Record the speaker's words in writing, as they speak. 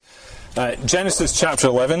Genesis chapter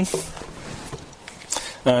 11,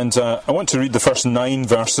 and I want to read the first 9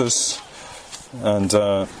 verses, and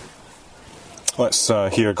let's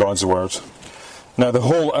hear God's word. Now the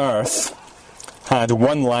whole earth had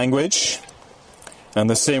one language and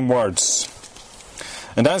the same words.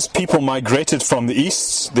 And as people migrated from the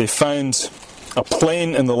east, they found a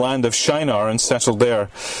plain in the land of Shinar and settled there.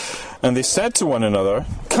 And they said to one another,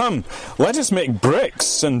 "Come, let us make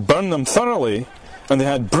bricks and burn them thoroughly." And they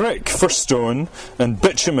had brick for stone and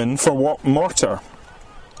bitumen for mortar.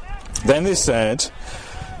 Then they said,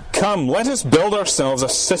 "Come, let us build ourselves a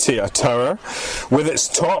city, a tower, with its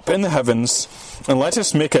top in the heavens, and let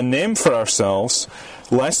us make a name for ourselves,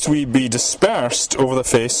 lest we be dispersed over the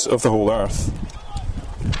face of the whole earth."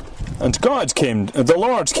 And the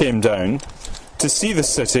Lord came down to see the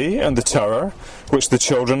city and the tower which the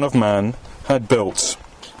children of man had built.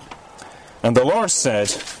 And the Lord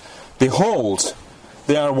said, "Behold,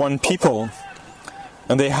 they are one people,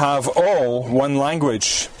 and they have all one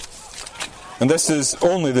language. And this is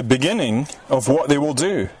only the beginning of what they will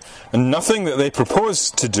do, and nothing that they propose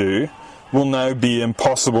to do will now be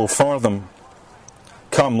impossible for them.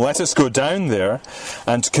 Come, let us go down there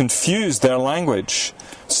and confuse their language,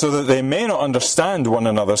 so that they may not understand one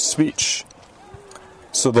another's speech."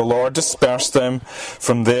 So the Lord dispersed them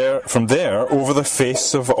from there over the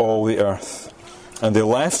face of all the earth, and they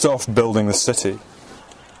left off building the city.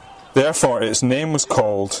 Therefore its name was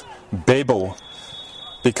called Babel,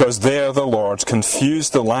 because there the Lord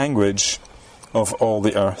confused the language of all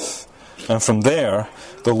the earth. And from there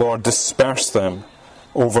the Lord dispersed them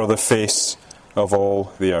over the face of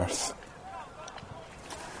all the earth.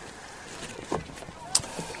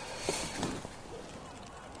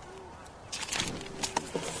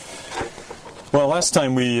 Well, last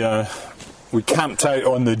time we camped out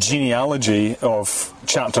on the genealogy of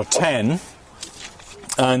chapter 10,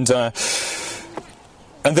 and there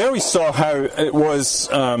we saw how it was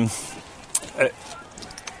that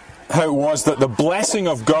the blessing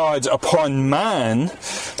of God upon man,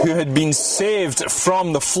 who had been saved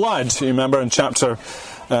from the flood. You remember in chapter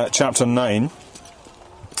 9,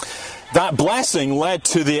 that blessing led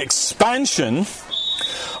to the expansion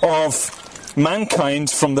of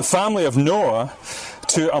mankind from the family of Noah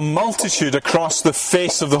to a multitude across the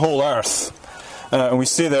face of the whole earth. And we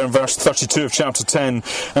see there in verse 32 of chapter 10,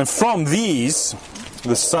 "And from these,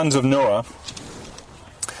 the sons of Noah,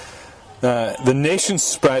 the nations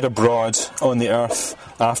spread abroad on the earth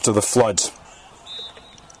after the flood."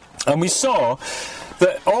 And we saw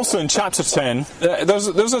that also in chapter 10, there's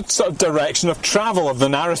a sort of direction of travel of the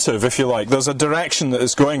narrative, if you like. There's a direction that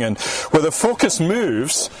it's going in, where the focus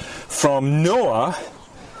moves from Noah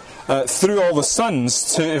through all the sons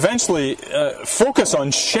to eventually focus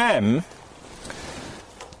on Shem,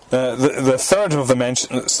 the third of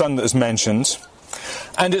the son that is mentioned.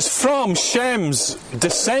 And it's from Shem's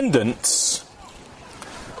descendants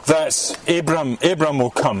that Abram will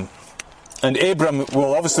come. And Abram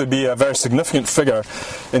will obviously be a very significant figure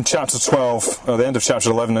in chapter 12, or the end of chapter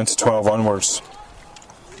 11 into 12 onwards.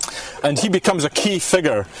 And he becomes a key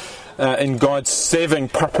figure in God's saving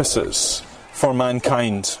purposes for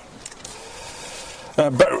mankind.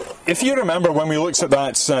 But if you remember when we looked at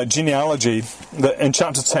that genealogy in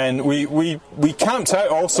chapter 10, we camped out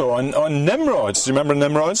also on Nimrod. Do you remember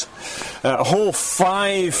Nimrod? A whole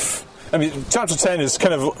 5... I mean, chapter 10 is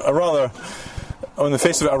kind of a rather... on the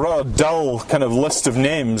face of it, a rather dull kind of list of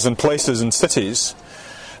names and places and cities.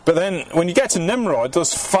 But then, when you get to Nimrod,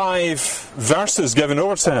 there's 5 verses given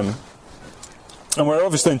over to him. And we're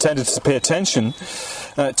obviously intended to pay attention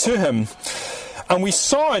to him. And we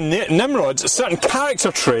saw in Nimrod certain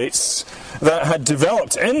character traits that had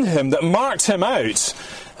developed in him that marked him out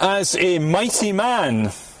as a mighty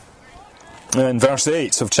man. In verse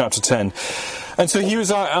 8 of chapter 10. And so he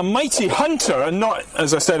was a mighty hunter, and not,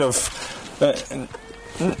 as I said,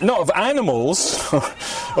 not of animals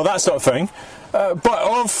or that sort of thing, but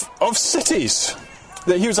of cities.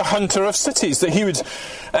 That he was a hunter of cities, that he would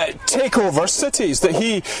take over cities, that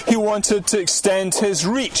he wanted to extend his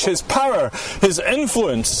reach, his power, his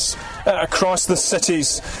influence across the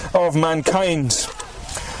cities of mankind.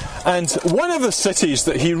 And one of the cities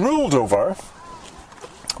that he ruled over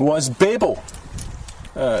was Babel.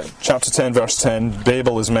 Chapter 10, verse 10,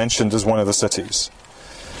 Babel is mentioned as one of the cities.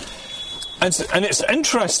 And it's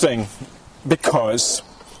interesting because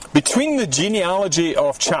between the genealogy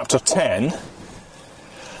of chapter 10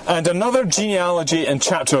 and another genealogy in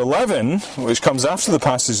chapter 11, which comes after the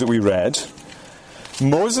passage that we read,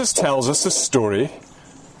 Moses tells us a story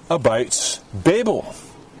about Babel,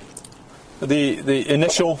 the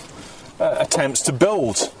initial attempts to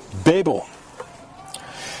build Babel.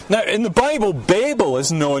 Now, in the Bible, Babel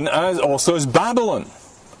is known also as Babylon.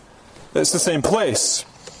 It's the same place.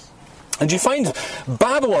 And you find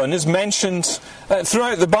Babylon is mentioned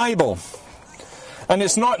throughout the Bible. And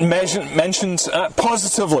it's not mentioned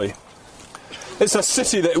positively. It's a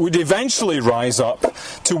city that would eventually rise up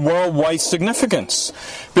to worldwide significance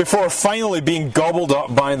before finally being gobbled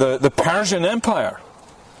up by the Persian Empire.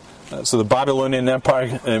 So the Babylonian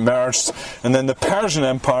Empire emerged, and then the Persian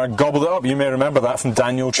Empire gobbled it up. You may remember that from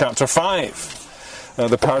Daniel chapter 5.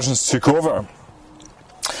 The Persians took over.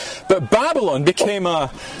 But Babylon became a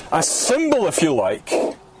symbol, if you like,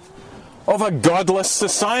 of a godless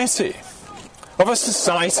society. Of a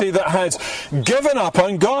society that had given up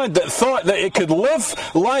on God, that thought that it could live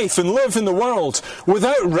life and live in the world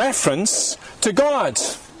without reference to God.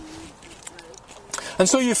 And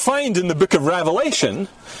so you find in the book of Revelation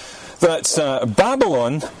that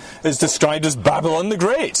Babylon is described as Babylon the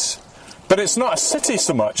Great. But it's not a city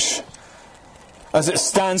so much as it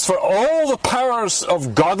stands for all the powers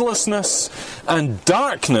of godlessness and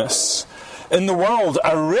darkness in the world,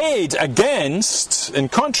 arrayed against, in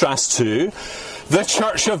contrast to, the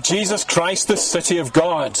Church of Jesus Christ, the city of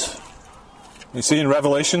God. You see in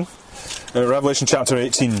Revelation chapter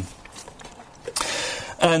 18.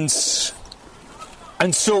 And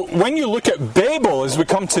so when you look at Babel, as we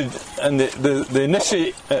come to, and the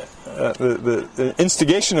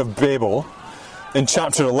instigation of Babel in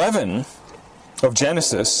chapter 11 of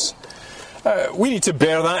Genesis, we need to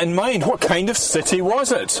bear that in mind. What kind of city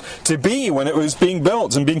was it to be when it was being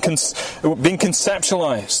built and being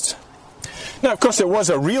conceptualized? Now, of course, it was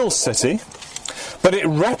a real city, but it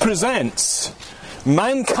represents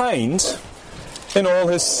mankind in all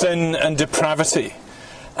his sin and depravity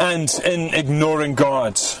and in ignoring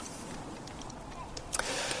God.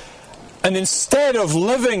 And instead of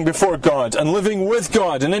living before God and living with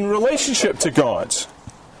God and in relationship to God,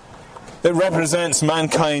 it represents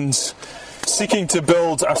mankind seeking to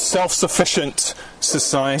build a self-sufficient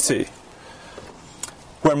society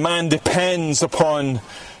where man depends upon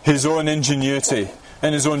his own ingenuity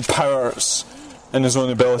and his own powers and his own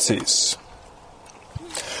abilities.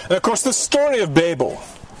 And of course, this story of Babel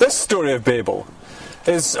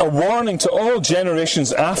is a warning to all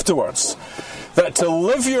generations afterwards that to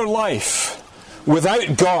live your life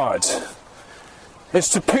without God is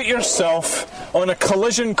to put yourself on a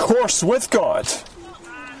collision course with God.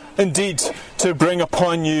 Indeed, to bring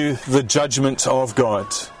upon you the judgment of God.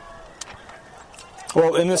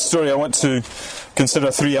 Well, in this story, I want to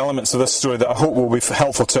consider three elements of this story that I hope will be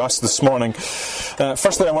helpful to us this morning.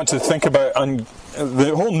 Firstly, I want to think about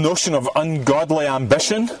the whole notion of ungodly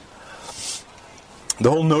ambition.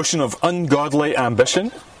 The whole notion of ungodly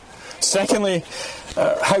ambition. Secondly,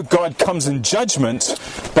 how God comes in judgment.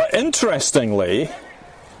 But interestingly,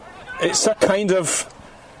 it's a kind of...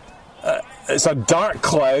 it's a dark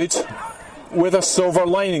cloud with a silver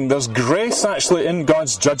lining. There's grace actually in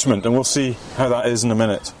God's judgment, and we'll see how that is in a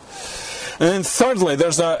minute. And then thirdly,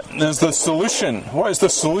 there's the solution. What is the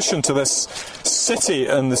solution to this city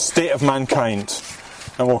and the state of mankind?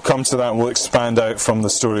 And we'll come to that and we'll expand out from the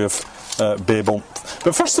story of Babel.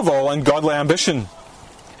 But first of all, ungodly ambition.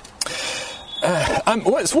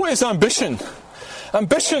 What is ambition?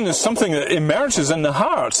 Ambition is something that emerges in the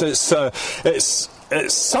heart. It's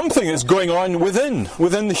something that's going on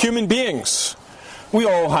within the human beings. We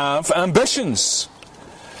all have ambitions.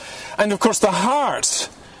 And of course the heart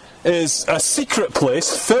is a secret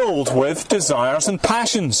place filled with desires and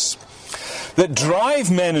passions that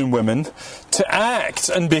drive men and women to act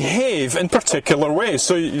and behave in particular ways.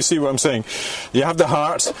 So you see what I'm saying? You have the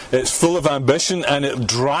heart, it's full of ambition, and it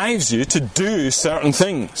drives you to do certain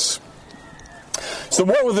things. So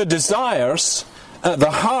what were the desires in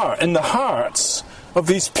the hearts of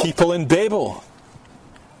these people in Babel?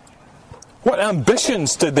 What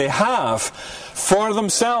ambitions did they have for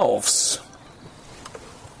themselves?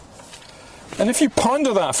 And if you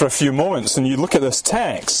ponder that for a few moments and you look at this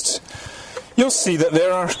text, you'll see that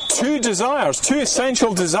there are two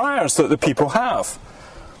essential desires that the people have.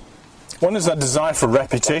 One is a desire for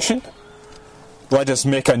reputation. Let us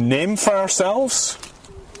make a name for ourselves.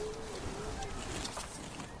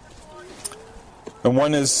 And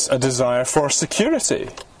one is a desire for security,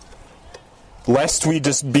 lest we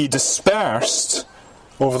be dispersed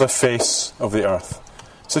over the face of the earth.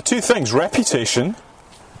 So two things, reputation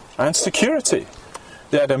and security.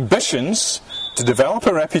 They had ambitions to develop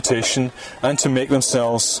a reputation and to make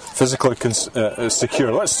themselves physically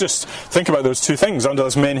secure. Let's just think about those two things under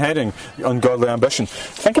this main heading, ungodly ambition.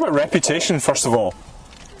 Think about reputation first of all.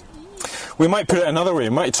 We might put it another way.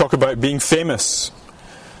 We might talk about being famous.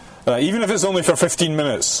 Even if it's only for 15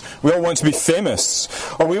 minutes. We all want to be famous.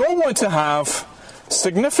 Or we all want to have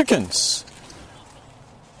significance.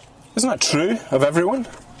 Isn't that true of everyone?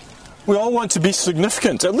 We all want to be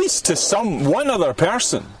significant, at least to one other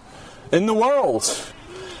person in the world.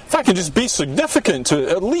 If I can just be significant to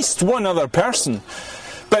at least one other person.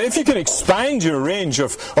 But if you can expand your range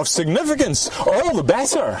of significance, all the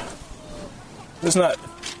better. Isn't that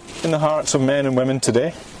in the hearts of men and women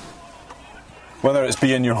today? Whether it's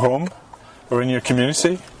be in your home, or in your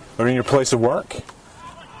community, or in your place of work,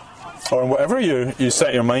 or whatever you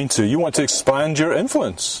set your mind to, you want to expand your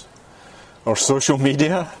influence. Or social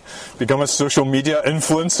media, become a social media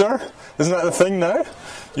influencer. Isn't that the thing now?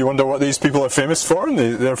 You wonder what these people are famous for, and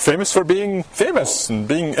they're famous for being famous and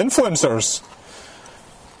being influencers.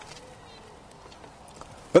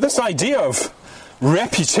 But this idea of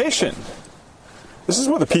reputation, this is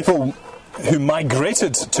what the people who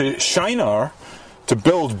migrated to Shinar to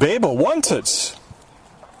build Babel wanted.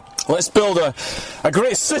 Let's build a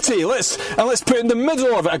great city, let's put in the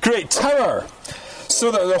middle of it a great tower, so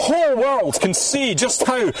that the whole world can see just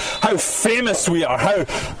how famous we are, how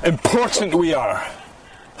important we are,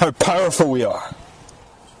 how powerful we are.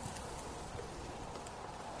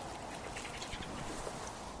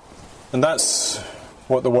 And that's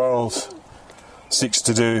what the world seeks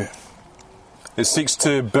to do. It seeks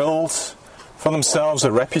to build for themselves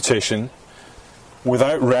a reputation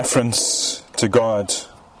without reference to God.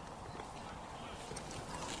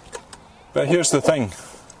 But here's the thing.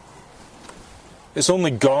 It's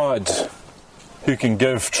only God who can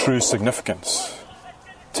give true significance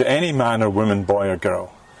to any man or woman, boy or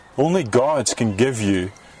girl. Only God can give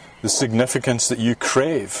you the significance that you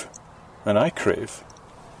crave and I crave.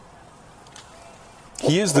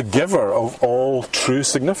 He is the giver of all true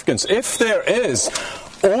significance. If there is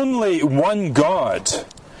only one God,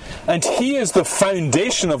 and He is the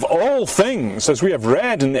foundation of all things, as we have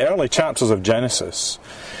read in the early chapters of Genesis,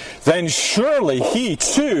 then surely He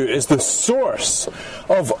too is the source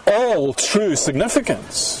of all true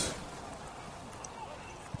significance.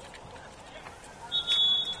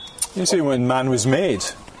 You see, when man was made,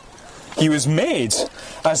 he was made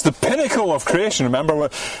as the pinnacle of creation. Remember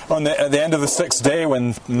at the end of the sixth day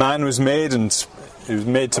when man was made and he was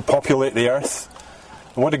made to populate the earth?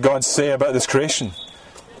 And what did God say about this creation?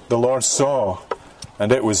 The Lord saw,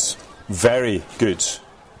 and it was very good.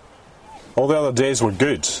 All the other days were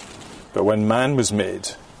good, but when man was made,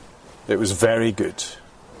 it was very good.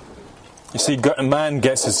 You see, man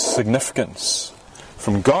gets his significance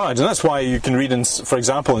from God, and that's why you can read, for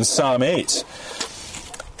example, in Psalm 8.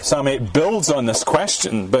 Psalm 8 builds on this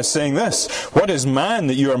question by saying this: what is man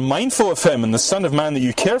that you are mindful of him, and the son of man that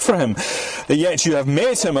you care for him? That yet you have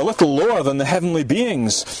made him a little lower than the heavenly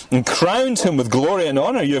beings, and crowned him with glory and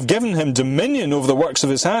honour. You have given him dominion over the works of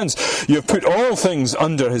his hands. You have put all things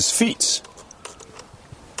under his feet.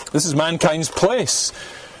 This is mankind's place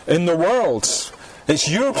in the world. It's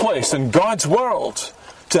your place in God's world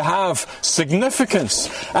to have significance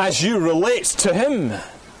as you relate to him.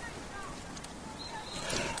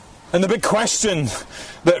 And the big question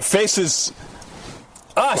that faces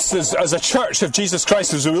us as a church of Jesus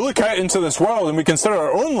Christ as we look out into this world and we consider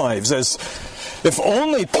our own lives is, if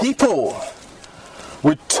only people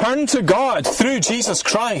would turn to God through Jesus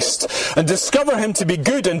Christ and discover Him to be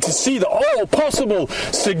good and to see that all possible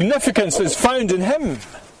significance is found in Him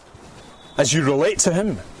as you relate to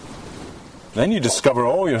Him, then you discover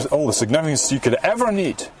all the significance you could ever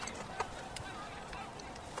need.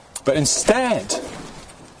 But instead,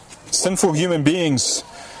 as sinful human beings,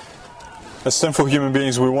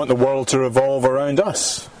 we want the world to revolve around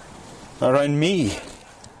us, around me,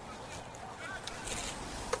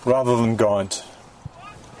 rather than God.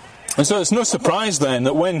 And so it's no surprise then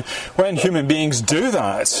that when human beings do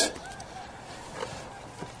that,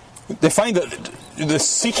 they find that the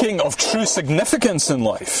seeking of true significance in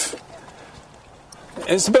life,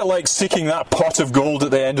 it's a bit like seeking that pot of gold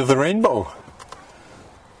at the end of the rainbow.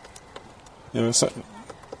 You know, that's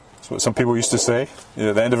what some people used to say. You know,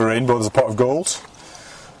 at the end of a rainbow there's a pot of gold.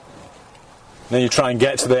 Then you try and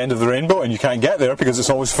get to the end of the rainbow and you can't get there because it's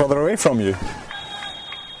always further away from you.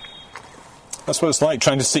 That's what it's like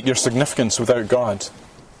trying to seek your significance without God.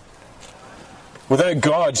 Without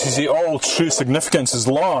God, you see, all true significance is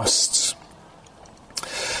lost.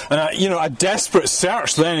 And a desperate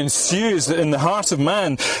search then ensues in the heart of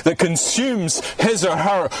man that consumes his or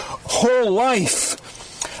her whole life,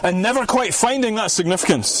 and never quite finding that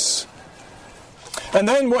significance. And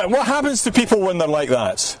then what happens to people when they're like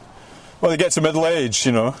that? Well, they get to middle age,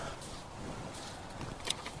 and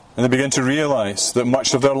they begin to realise that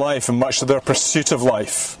much of their life and much of their pursuit of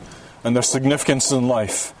life and their significance in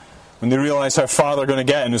life when they realise how far they're going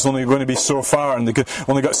to get and it's only going to be so far and they've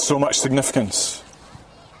only got so much significance,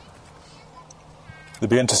 they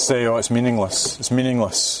begin to say, oh, it's meaningless, it's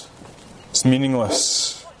meaningless, it's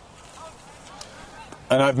meaningless.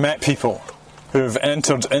 And I've met people who have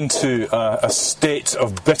entered into a state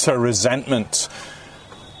of bitter resentment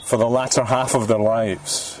for the latter half of their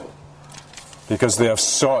lives because they have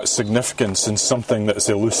sought significance in something that is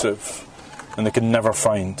elusive and they can never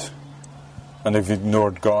find, and they've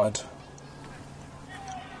ignored God.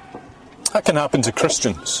 That can happen to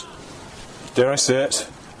Christians. Dare I say it?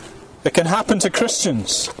 It can happen to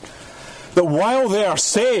Christians. That while they are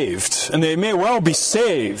saved, and they may well be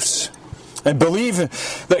saved, and believe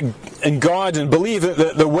that in God and believe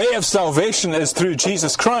that the way of salvation is through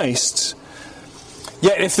Jesus Christ,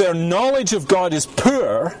 yet if their knowledge of God is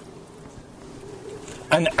poor,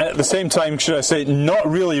 and at the same time, should I say, not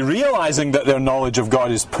really realizing that their knowledge of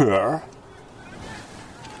God is poor,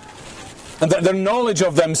 and that their knowledge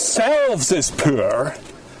of themselves is poor,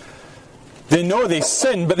 they know they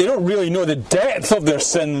sin, but they don't really know the depth of their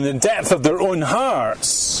sin and the depth of their own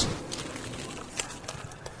hearts.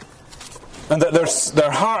 And that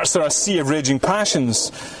their hearts are a sea of raging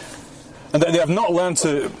passions, and that they have not learned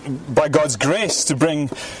to, by God's grace, to bring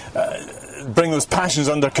those passions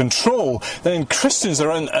under control. Then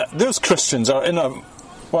those Christians are in a,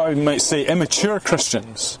 what I might say, immature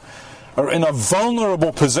Christians, are in a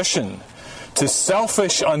vulnerable position to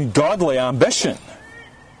selfish, ungodly ambition.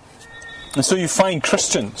 And so you find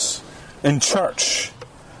Christians in church,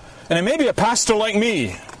 and it may be a pastor like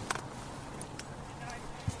me,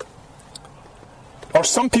 or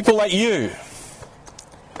some people like you,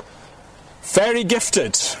 very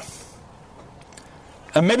gifted,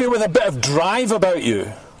 and maybe with a bit of drive about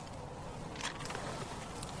you,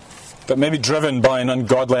 but maybe driven by an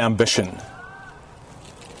ungodly ambition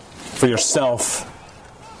for yourself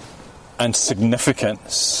and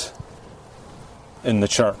significance in the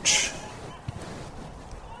church.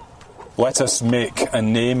 Let us make a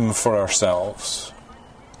name for ourselves,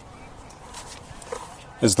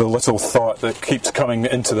 is the little thought that keeps coming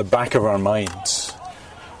into the back of our minds.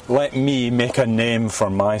 Let me make a name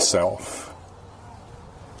for myself,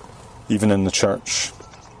 even in the church.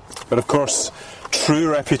 But of course,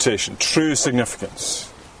 true reputation, true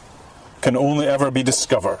significance can only ever be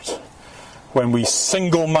discovered when we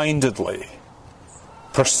single-mindedly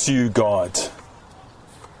pursue God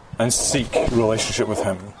and seek relationship with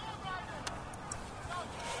Him.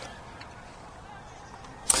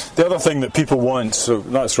 The other thing that people want, so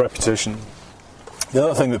that's reputation. The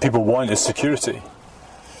other thing that people want is security.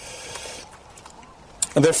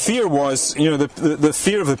 And their fear was, the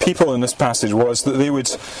fear of the people in this passage was that they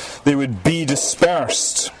would be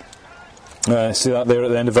dispersed. See that there at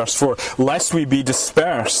the end of verse 4. Lest we be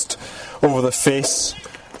dispersed over the face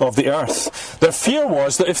of the earth. Their fear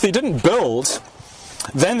was that if they didn't build,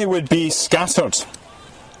 then they would be scattered.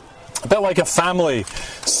 A bit like a family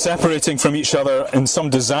separating from each other in some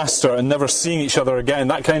disaster and never seeing each other again.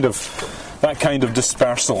 That kind of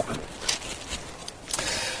dispersal.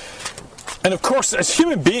 And of course, as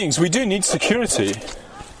human beings, we do need security.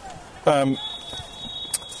 But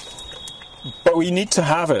we need to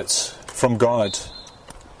have it from God.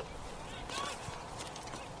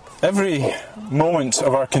 Every moment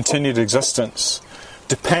of our continued existence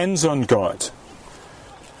depends on God.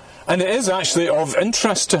 And it is actually of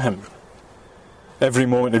interest to Him, every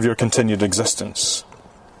moment of your continued existence.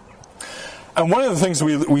 And one of the things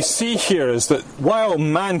we see here is that while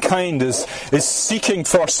mankind is seeking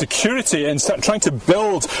for security and trying to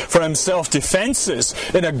build for himself defences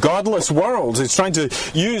in a godless world, he's trying to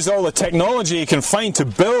use all the technology he can find to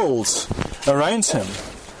build around him.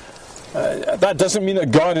 That doesn't mean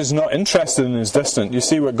that God is not interested in his distant. You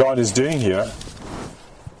see what God is doing here.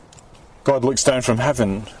 God looks down from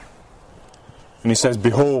heaven and He says,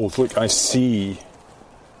 "Behold, look, I see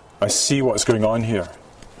what's going on here."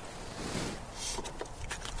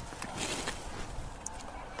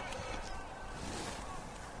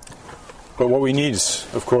 But what we need,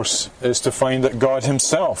 of course, is to find that God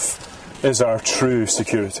Himself is our true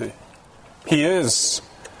security. He is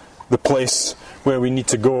the place where we need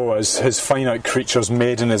to go as His finite creatures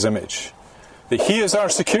made in His image. That He is our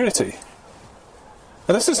security.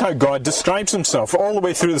 And this is how God describes Himself all the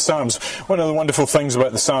way through the Psalms. One of the wonderful things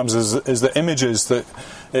about the Psalms is the images that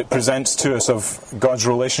it presents to us of God's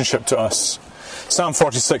relationship to us. Psalm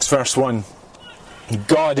 46 verse 1.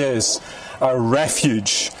 God is our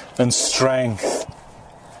refuge and strength,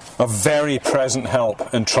 a very present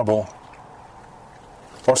help in trouble.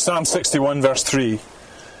 Or Psalm 61 verse 3.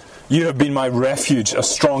 You have been my refuge, a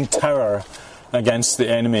strong tower against the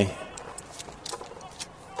enemy.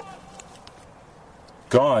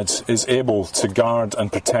 God is able to guard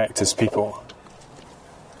and protect his people.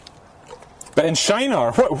 But in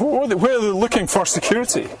Shinar, where are they looking for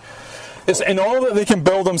security? It's in all that they can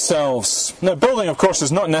build themselves. Now, building, of course,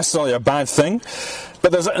 is not necessarily a bad thing,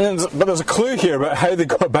 but there's a clue here about how they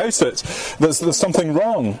go about it. There's something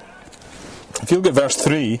wrong. If you look at verse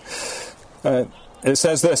 3, it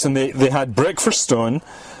says this, and they had brick for stone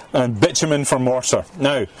and bitumen for mortar.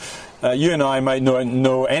 Now, you and I might not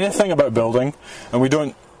know anything about building, and we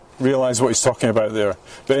don't realise what he's talking about there.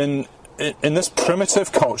 But in this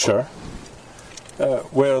primitive culture,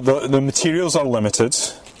 where the materials are limited,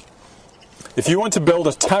 if you want to build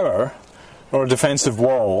a tower or a defensive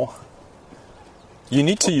wall, you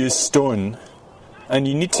need to use stone and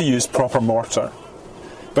you need to use proper mortar.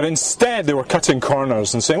 But instead they were cutting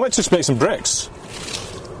corners and saying, let's just make some bricks.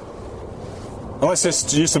 And let's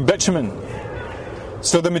just use some bitumen.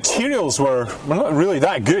 So the materials were not really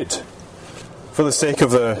that good for the sake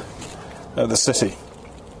of the city.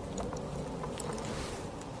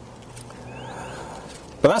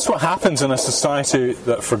 But that's what happens in a society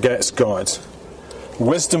that forgets God.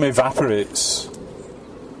 Wisdom evaporates.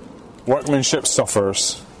 Workmanship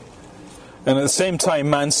suffers. And at the same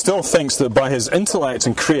time, man still thinks that by his intellect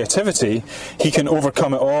and creativity, he can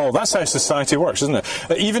overcome it all. That's how society works, isn't it?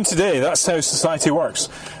 Even today, that's how society works.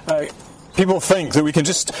 People think that we can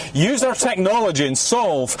just use our technology and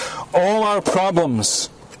solve all our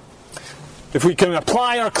problems. If we can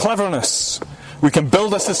apply our cleverness, we can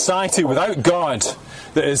build a society without God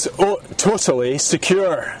that is totally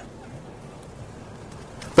secure.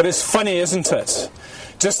 But it's funny, isn't it?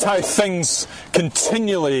 Just how things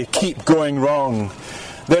continually keep going wrong.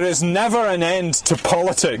 There is never an end to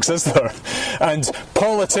politics, is there? And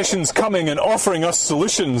politicians coming and offering us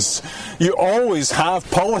solutions. You always have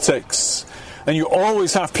politics. And you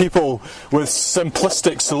always have people with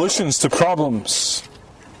simplistic solutions to problems.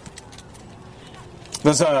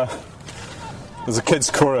 There's a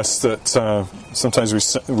kids' chorus that sometimes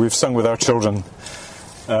we've sung with our children.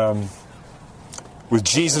 With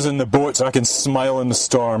Jesus in the boat, I can smile in the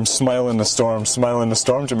storm, smile in the storm, smile in the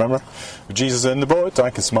storm. Do you remember? With Jesus in the boat, I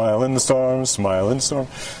can smile in the storm, smile in the storm.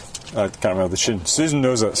 I can't remember the tune. Susan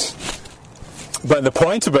knows it. But the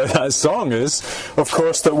point about that song is, of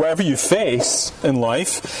course, that whatever you face in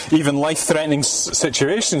life, even life-threatening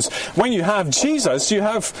situations, when you have Jesus, you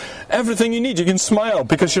have everything you need. You can smile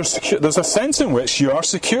because you're secure. There's a sense in which you are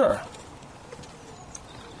secure.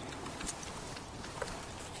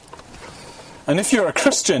 And if you're a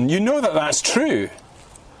Christian, you know that that's true.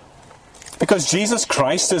 Because Jesus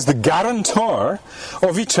Christ is the guarantor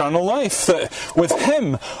of eternal life. That with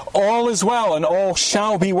him, all is well and all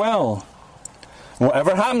shall be well.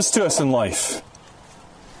 Whatever happens to us in life,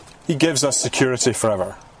 he gives us security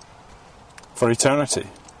forever. For eternity.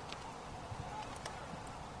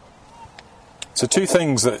 So two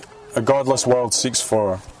things that a godless world seeks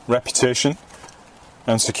for: reputation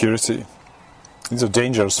and security. These are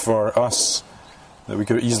dangers for us that we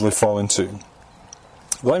could easily fall into.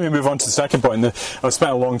 But let me move on to the second point. I've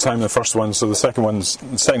spent a long time in the first one, so the second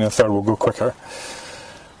and third will go quicker.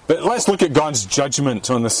 But let's look at God's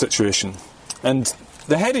judgment on this situation. And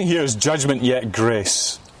the heading here is judgment yet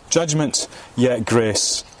grace. Judgment yet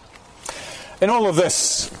grace. In all of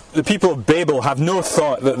this, the people of Babel have no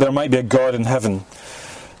thought that there might be a God in heaven.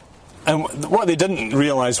 And what they didn't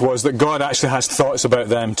realise was that God actually has thoughts about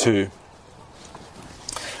them too.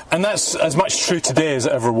 And that's as much true today as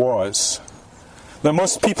it ever was. That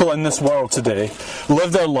most people in this world today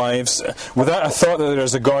live their lives without a thought that there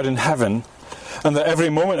is a God in heaven, and that every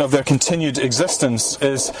moment of their continued existence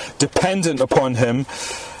is dependent upon him,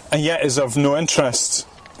 and yet is of no interest,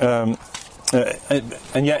 and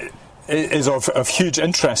yet is of huge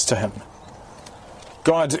interest to him.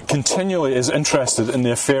 God continually is interested in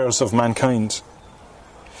the affairs of mankind.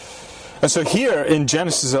 And so here in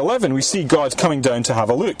Genesis 11 we see God coming down to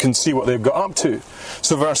have a look and see what they've got up to.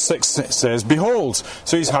 So verse 6 says, behold,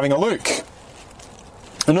 so he's having a look.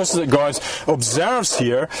 And notice that God observes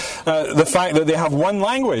here the fact that they have one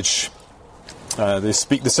language. They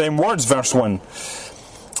speak the same words, verse 1.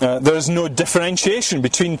 There is no differentiation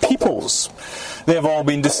between peoples. They have all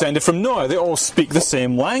been descended from Noah. They all speak the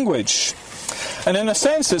same language. And in a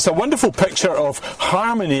sense, it's a wonderful picture of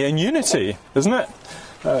harmony and unity, isn't it?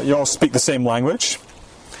 You all speak the same language.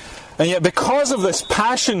 And yet because of this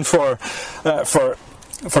passion for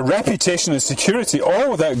reputation and security,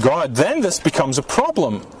 all without God, then this becomes a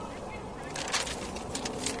problem.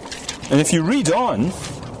 And if you read on,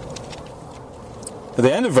 at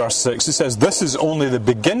the end of verse 6, it says, this is only the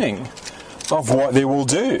beginning of what they will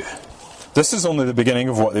do. This is only the beginning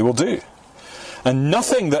of what they will do. And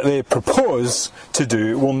nothing that they propose to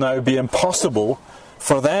do will now be impossible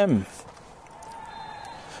for them.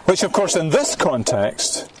 Which, of course, in this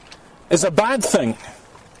context, is a bad thing.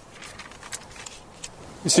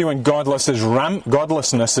 You see, when godlessness is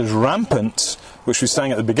rampant, which we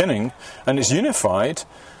sang at the beginning, and it's unified,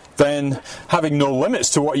 then having no limits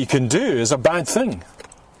to what you can do is a bad thing.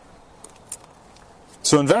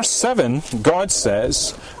 So in verse 7, God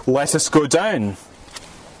says, "Let us go down."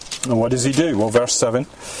 And what does he do? Well, verse 7,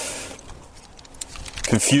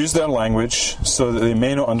 "Confuse their language so that they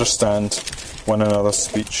may not understand one another's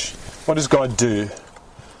speech." What does God do?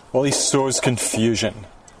 Well, he sows confusion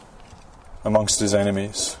amongst his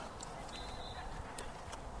enemies.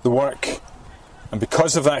 And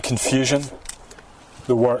because of that confusion,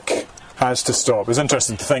 the work has to stop. It's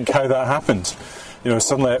interesting to think how that happened.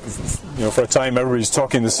 Suddenly, for a time everybody's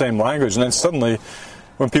talking the same language, and then suddenly,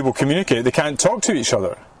 when people communicate, they can't talk to each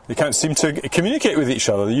other. They can't seem to communicate with each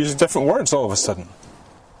other. They use different words all of a sudden.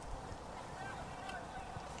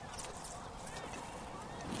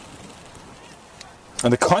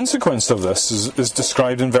 And the consequence of this is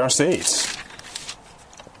described in verse 8.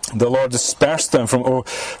 The Lord dispersed them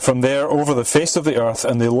from there over the face of the earth,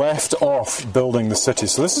 and they left off building the city.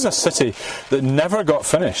 So this is a city that never got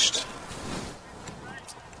finished.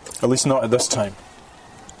 At least not at this time.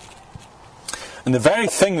 And the very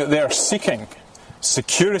thing that they are seeking,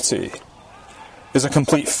 security, is a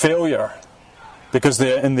complete failure, because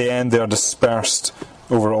in the end they are dispersed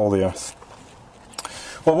over all the earth.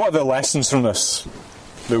 Well, what are the lessons from this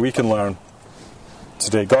that we can learn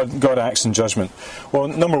today? God acts in judgment. Well,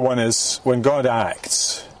 number one is, when God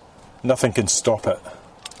acts, nothing can stop it.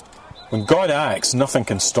 When God acts, nothing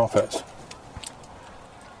can stop it.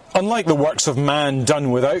 Unlike the works of man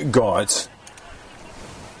done without God,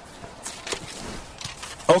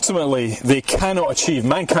 ultimately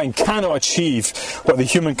mankind cannot achieve what the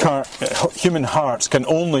human heart can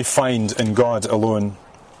only find in God alone.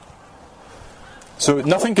 So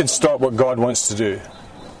nothing can stop what God wants to do.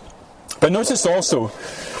 But notice also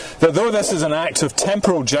that though this is an act of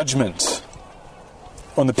temporal judgment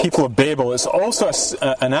on the people of Babel, it's also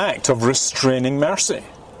an act of restraining mercy.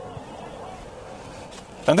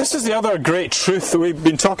 And this is the other great truth that we've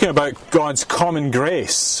been talking about, God's common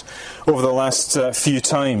grace, over the last few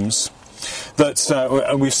times.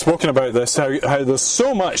 That we've spoken about this, how there's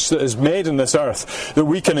so much that is made in this earth that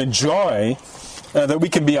we can enjoy, that we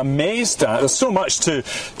can be amazed at. There's so much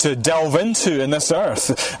to delve into in this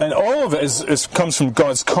earth. And all of it comes from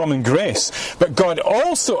God's common grace. But God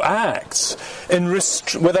also acts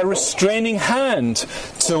with a restraining hand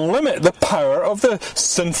to limit the power of the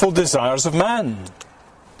sinful desires of man.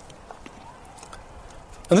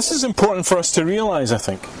 And this is important for us to realize, I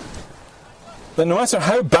think. That no matter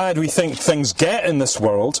how bad we think things get in this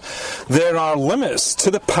world, there are limits to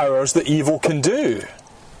the powers that evil can do.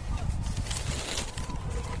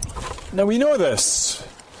 Now we know this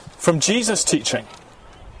from Jesus' teaching.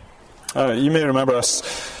 You may remember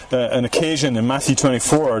an occasion in Matthew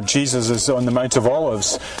 24. Jesus is on the Mount of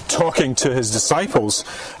Olives talking to his disciples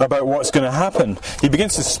about what's going to happen. He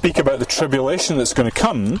begins to speak about the tribulation that's going to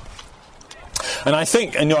come. And I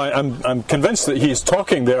think, I'm convinced that he is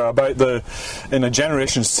talking there about in a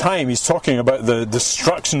generation's time, he's talking about the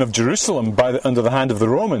destruction of Jerusalem under the hand of the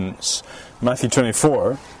Romans. Matthew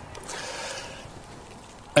 24.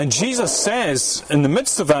 And Jesus says, in the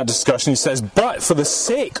midst of that discussion, he says, "But for the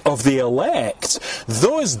sake of the elect,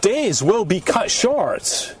 those days will be cut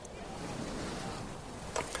short."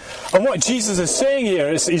 And what Jesus is saying here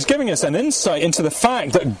is he's giving us an insight into the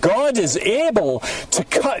fact that God is able to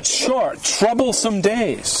cut short troublesome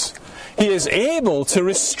days. He is able to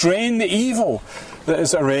restrain the evil that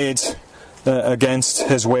is arrayed against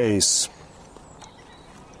his ways.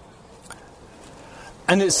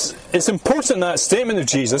 And it's important, that statement of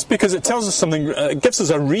Jesus, because it tells us something, it gives us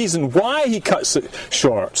a reason why he cuts it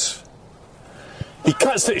short. He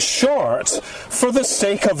cuts it short for the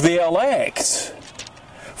sake of the elect.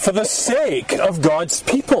 For the sake of God's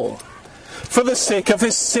people, for the sake of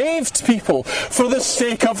his saved people, for the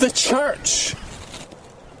sake of the church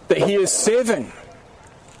that he is saving.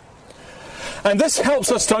 And this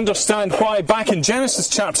helps us to understand why back in Genesis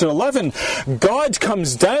chapter 11, God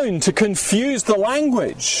comes down to confuse the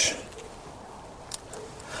language.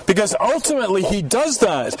 Because ultimately he does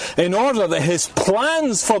that in order that his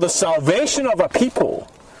plans for the salvation of a people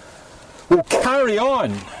will carry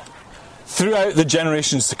on throughout the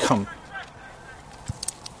generations to come.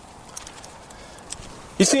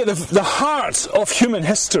 You see, the heart of human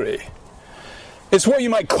history is what you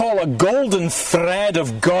might call a golden thread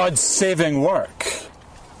of God's saving work.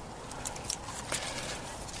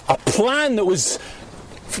 a plan that was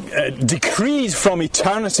decreed from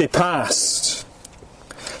eternity past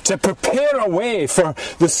to prepare a way for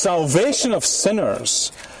the salvation of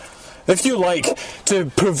sinners. If you like, to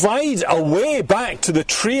provide a way back to the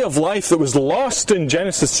tree of life that was lost in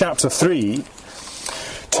Genesis chapter 3,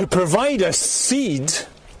 to provide a seed,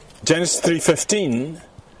 Genesis 3:15,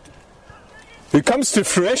 who comes to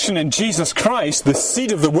fruition in Jesus Christ, the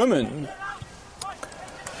seed of the woman,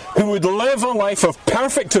 who would live a life of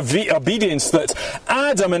perfect obedience that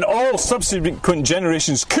Adam and all subsequent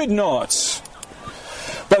generations could not,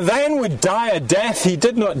 but then would die a death he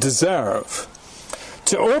did not deserve,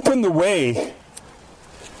 to open the way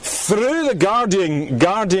through the guardian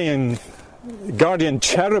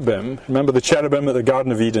cherubim, remember the cherubim at the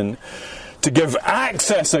Garden of Eden, to give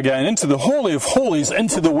access again into the Holy of Holies,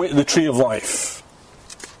 into the tree of life.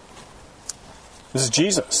 This is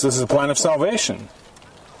Jesus. This is the plan of salvation.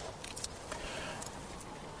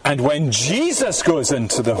 And when Jesus goes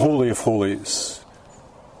into the Holy of Holies,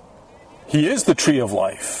 he is the tree of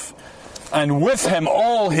life. And with him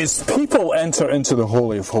all his people enter into the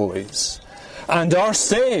Holy of Holies and are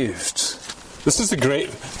saved. This is the great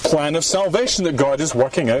plan of salvation that God is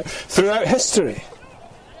working out throughout history.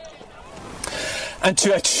 And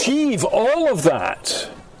to achieve all of that,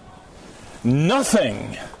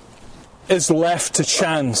 nothing is left to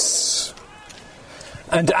chance.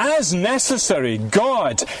 And as necessary,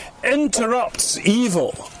 God interrupts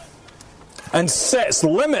evil and sets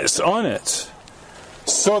limits on it,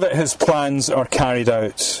 so that his plans are carried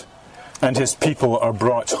out and his people are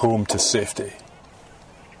brought home to safety.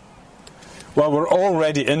 Well, we're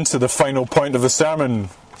already into the final point of the sermon.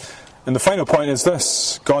 And the final point is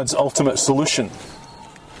this: God's ultimate solution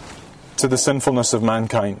to the sinfulness of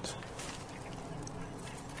mankind.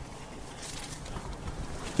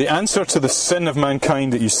 The answer to the sin of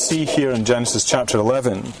mankind that you see here in Genesis chapter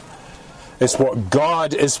 11 is what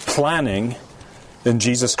God is planning in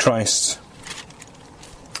Jesus Christ.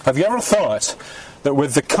 Have you ever thought that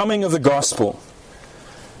with the coming of the gospel,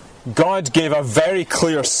 God gave a very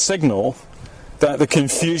clear signal that the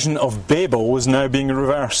confusion of Babel was now being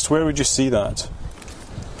reversed? Where would you see that?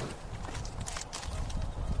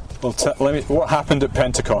 Well, what happened at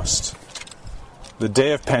Pentecost? The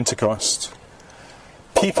day of Pentecost.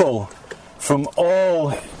 People from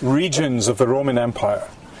all regions of the Roman Empire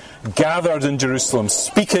gathered in Jerusalem,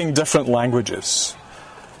 speaking different languages.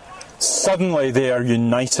 Suddenly they are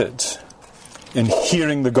united in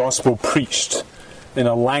hearing the gospel preached in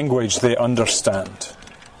a language they understand.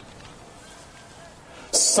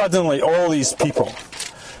 Suddenly all these people,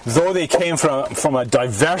 though they came from a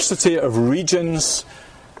diversity of regions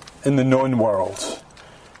in the known world,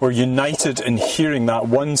 were united in hearing that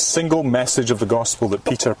one single message of the gospel that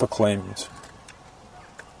Peter proclaimed.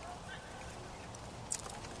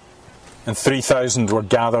 And 3,000 were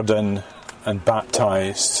gathered in and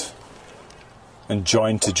baptized and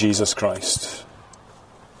joined to Jesus Christ.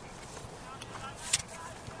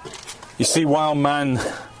 You see, while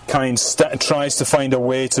mankind tries to find a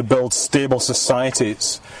way to build stable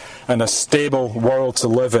societies and a stable world to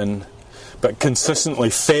live in, but consistently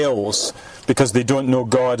fails because they don't know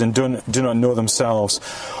God and do not know themselves,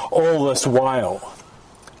 all this while,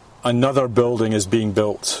 another building is being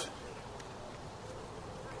built.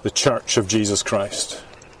 The Church of Jesus Christ.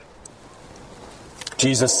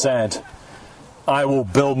 Jesus said, "I will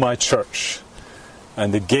build my church,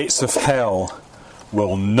 and the gates of hell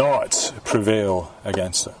will not prevail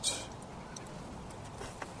against it."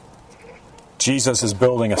 Jesus is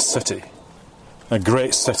building a city, a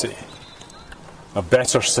great city, a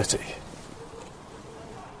better city.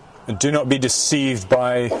 And do not be deceived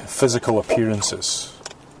by physical appearances.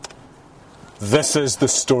 This is the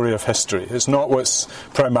story of history. It's not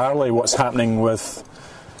primarily what's happening with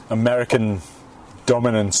American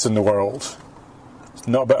dominance in the world. It's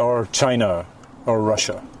not about or China or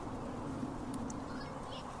Russia.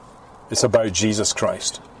 It's about Jesus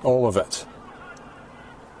Christ. All of it.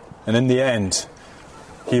 And in the end,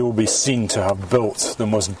 he will be seen to have built the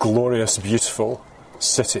most glorious, beautiful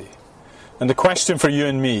city. And the question for you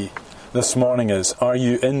and me this morning is, are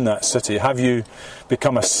you in that city? Have you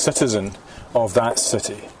become a citizen of that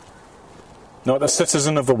city? Not a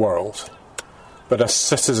citizen of the world, but a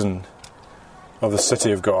citizen of the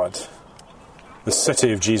city of God, the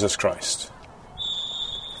city of Jesus Christ.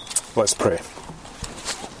 Let's pray.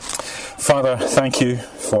 Father, thank you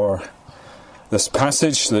for this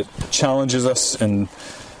passage that challenges us in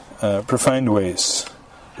profound ways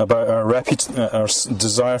about our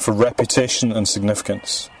desire for reputation and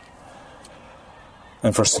significance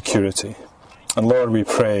and for security. And Lord, we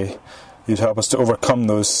pray you'd help us to overcome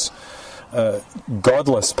those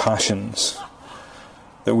godless passions,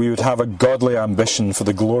 that we would have a godly ambition for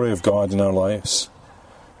the glory of God in our lives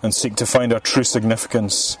and seek to find our true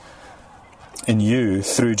significance in you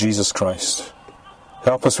through Jesus Christ.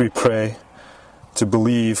 Help us, we pray, to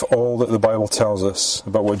believe all that the Bible tells us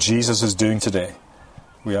about what Jesus is doing today.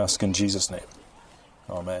 We ask in Jesus' name.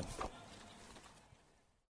 Amen.